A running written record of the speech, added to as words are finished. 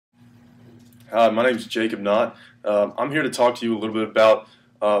Hi, my name is Jacob Knott. I'm here to talk to you a little bit about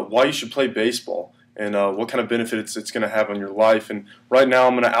why you should play baseball and what kind of benefits it's going to have on your life. And right now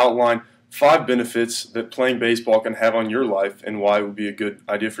I'm going to outline 5 benefits that playing baseball can have on your life and why it would be a good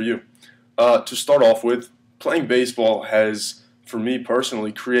idea for you. To start off with, playing baseball has, for me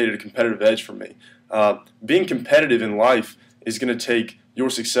personally, created a competitive edge for me. Being competitive in life is going to take your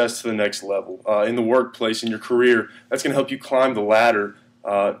success to the next level. In the workplace, in your career, that's going to help you climb the ladder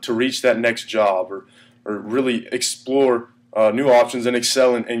to reach that next job or really explore new options and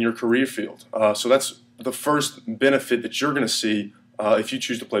excel in your career field. So that's the first benefit that you're going to see if you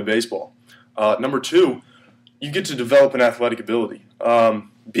choose to play baseball. Number 2, you get to develop an athletic ability.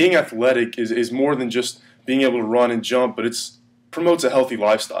 Being athletic is more than just being able to run and jump, but it promotes a healthy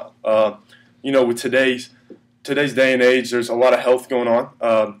lifestyle. With today's day and age, there's a lot of health going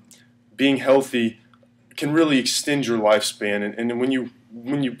on. Being healthy can really extend your lifespan, and when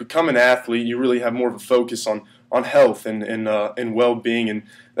you become an athlete, you really have more of a focus on health and well-being, and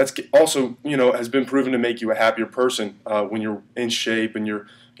that's also has been proven to make you a happier person when you're in shape and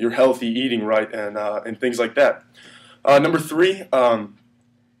you're healthy, eating right, and things like that. Number 3,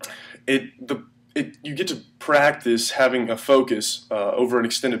 you get to practice having a focus over an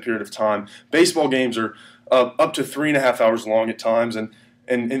extended period of time. Baseball games are up to 3.5 hours long at times, and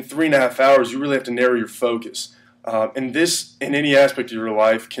in 3.5 hours, you really have to narrow your focus. And this, in any aspect of your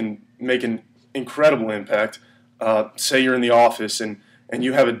life, can make an incredible impact. Say you're in the office and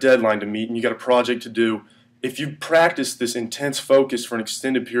you have a deadline to meet and you got a project to do. If you practice this intense focus for an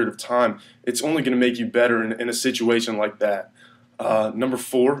extended period of time, it's only going to make you better in a situation like that. Number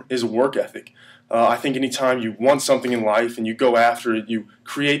 4 is work ethic. I think anytime you want something in life and you go after it, you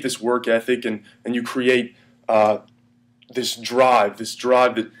create this work ethic and you create this drive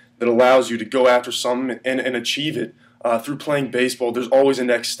that allows you to go after something and achieve it. Through playing baseball, there's always a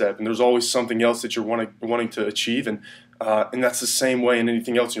next step, and there's always something else that you're wanting to achieve, and that's the same way in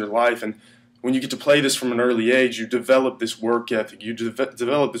anything else in your life. And when you get to play this from an early age, you develop this work ethic, you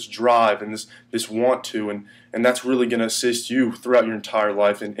develop this drive and this want to, and that's really going to assist you throughout your entire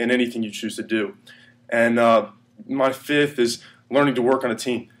life in anything you choose to do. And my 5th is learning to work on a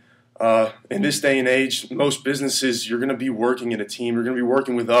team. In this day and age, most businesses, you're going to be working in a team, you're going to be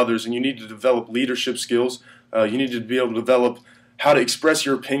working with others, and you need to develop leadership skills. You need to be able to develop how to express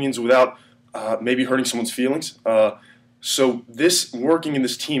your opinions without maybe hurting someone's feelings. So this working in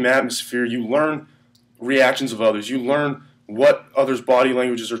this team atmosphere, you learn reactions of others, you learn what others' body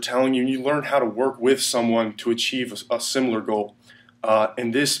languages are telling you, and you learn how to work with someone to achieve a similar goal.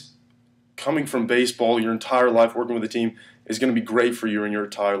 And this, coming from baseball, your entire life working with a team, is going to be great for you in your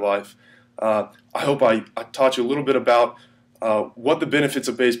entire life. I hope I taught you a little bit about what the benefits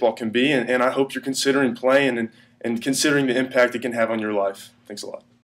of baseball can be, and I hope you're considering playing and considering the impact it can have on your life. Thanks a lot.